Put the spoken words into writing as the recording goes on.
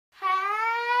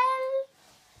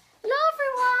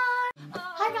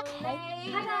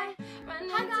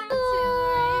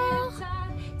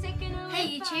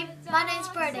My name's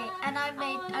Brodie, and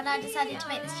I decided to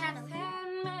make this channel.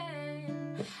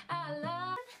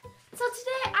 So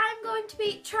today I'm going to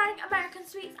be trying American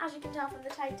sweets, as you can tell from the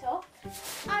title.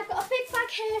 I've got a big bag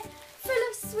here full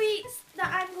of sweets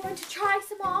that I'm going to try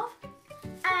some of.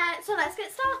 So let's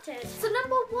get started. So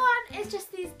number one is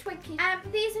just these Twinkies.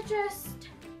 These are just,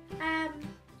 I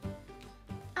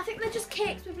think they're just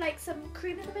cakes with like some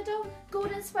cream in the middle.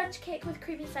 Golden sponge cake with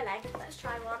creamy filling. Let's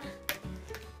try one.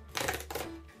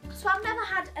 So I've never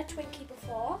had a Twinkie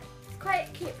before. It's quite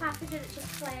a cute packaging, it's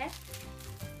just clear.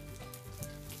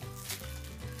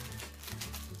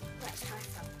 Let's try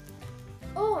some.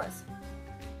 Oh, it's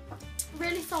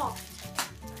really soft.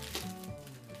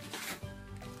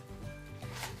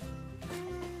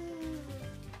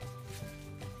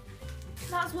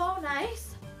 That's well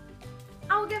nice.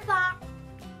 I'll give that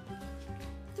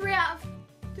 3 out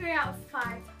of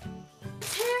 5.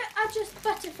 Here are just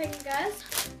Butterfingers.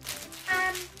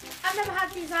 I've never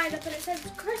had these either, but it says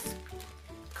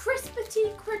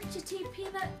crispity, crunchity,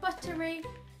 peanut buttery.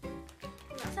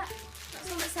 That's it.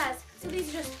 That's all it says. So these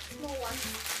are just small ones.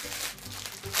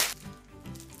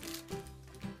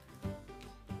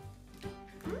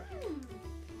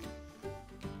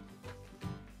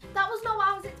 That was not what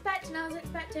I was expecting. I was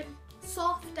expecting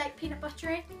soft, like peanut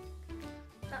buttery.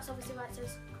 That's obviously why it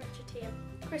says crunchity and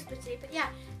crispity. But yeah,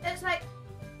 it's like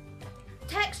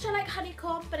texture like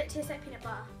honeycomb, but it tastes like peanut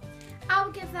butter. I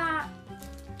would give that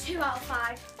 2 out of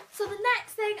 5. So the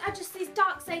next thing are just these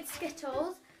dark side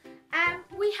Skittles.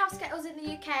 We have Skittles in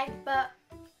the UK, but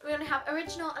we only have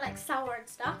original and like sour and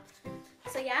stuff.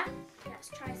 So yeah, let's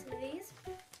try some of these.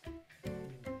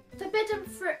 Forbidden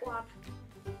fruit one.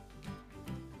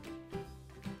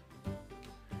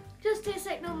 Just tastes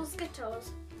like normal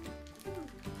Skittles.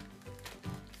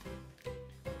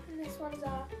 And this one's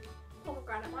a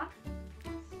pomegranate one.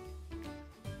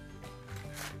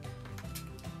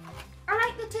 I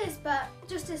like the taste, but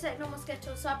just tastes like normal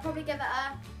Skittles, so I'd probably give it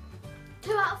a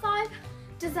 2 out of 5.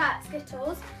 Dessert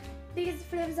Skittles. These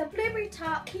flavours are blueberry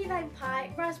tart, key lime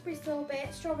pie, raspberry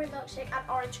sorbet, strawberry milkshake and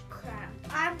orange creme.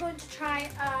 I'm going to try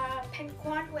a pink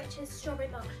one, which is strawberry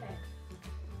milkshake.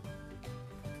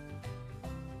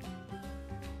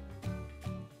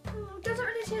 Doesn't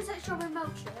really taste like strawberry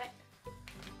milkshake.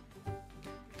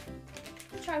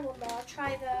 I'll try one more. I'll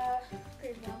try the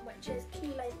green one, which is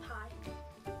key lime pie.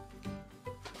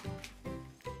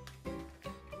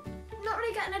 Not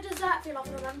really getting a dessert feel off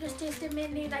them. I'm just tasting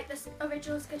mainly like this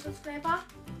original Skittles flavour.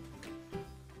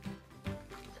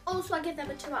 Also, I give them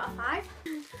a 2 out of 5.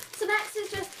 So next is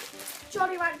just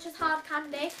Jolly Ranchers hard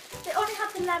candy. They only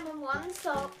have the lemon ones,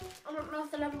 so I don't know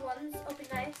if the lemon ones will be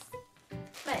nice.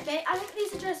 Maybe. I think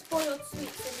these are just boiled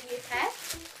sweets in the UK.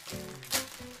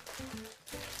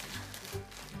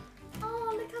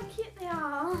 Oh, look how cute they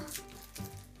are.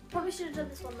 Probably should have done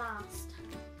this one last.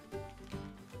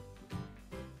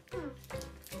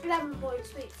 Lemon boiled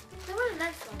sweets. They're really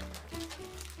nice one.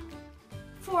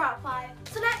 4 out of 5.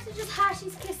 So next is just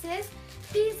Hershey's Kisses.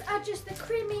 These are just the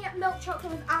creamy milk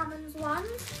chocolate with almonds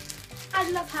ones. I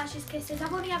love Hershey's Kisses.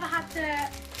 I've only ever had the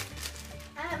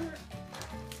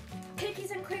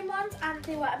cookies and cream ones, and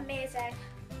they were amazing.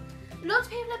 Lots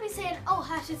of people have been saying, oh,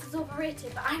 Hershey's is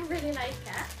overrated, but I really like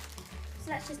it.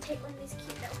 So let's just take one of these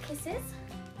cute little kisses.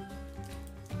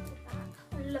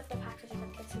 I love the packaging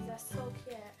of Kisses, they're so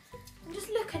cute. And just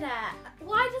look at it.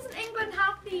 Why doesn't England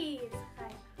have these?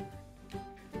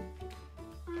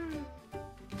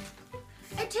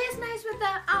 It tastes nice with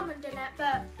the almond in it,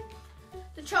 but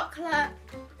the chocolate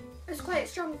is quite a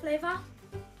strong flavour.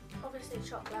 Obviously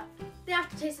chocolate. The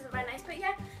aftertaste isn't very nice, but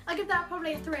yeah, I'll give that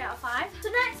probably a 3 out of 5. So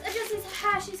next are just these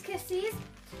Hershey's Kisses.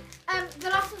 The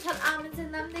last ones had almonds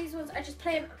in them. These ones are just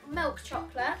plain milk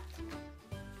chocolate.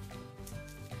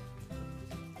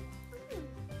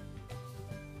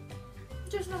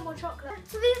 Just normal chocolate.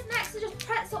 So these next are just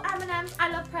pretzel M&Ms. I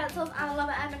love pretzels and I love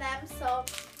M&Ms, so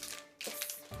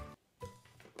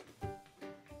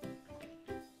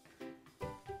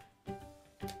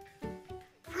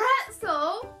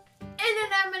pretzel in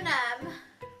an M&M.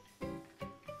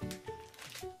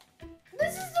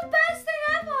 This is the best thing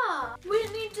ever. We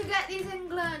need to get these in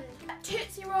England.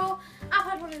 Tootsie Roll. I've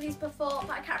had one of these before,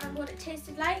 but I can't remember what it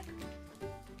tasted like.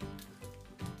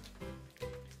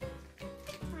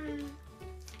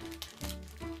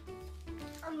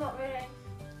 Not really.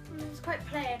 It's quite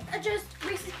plain. Just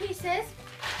Reese's Pieces.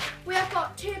 We have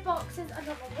got 2 boxes. I don't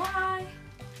know why.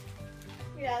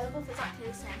 Yeah, they're both exactly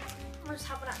the same. I'll just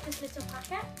have one out of this little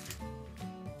packet.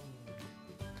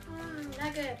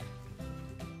 They're good.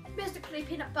 Basically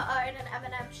peanut butter in an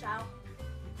M&M shell.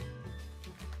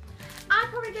 I'd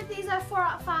probably give these a 4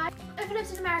 out of 5. If I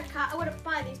lived in America, I wouldn't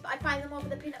buy these, but I'd buy them over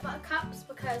the peanut butter cups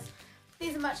because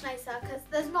these are much nicer because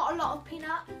there's not a lot of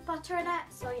peanut butter in it,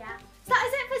 so yeah. So that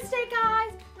is it for today,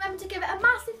 guys. Remember to give it a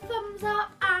massive thumbs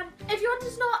up, and if you want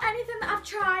to know anything that I've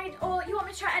tried or you want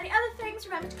me to try any other things,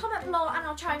 remember to comment below and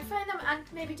I'll try and find them and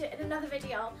maybe do it in another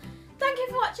video. Thank you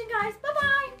for watching, guys. Bye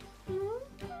bye.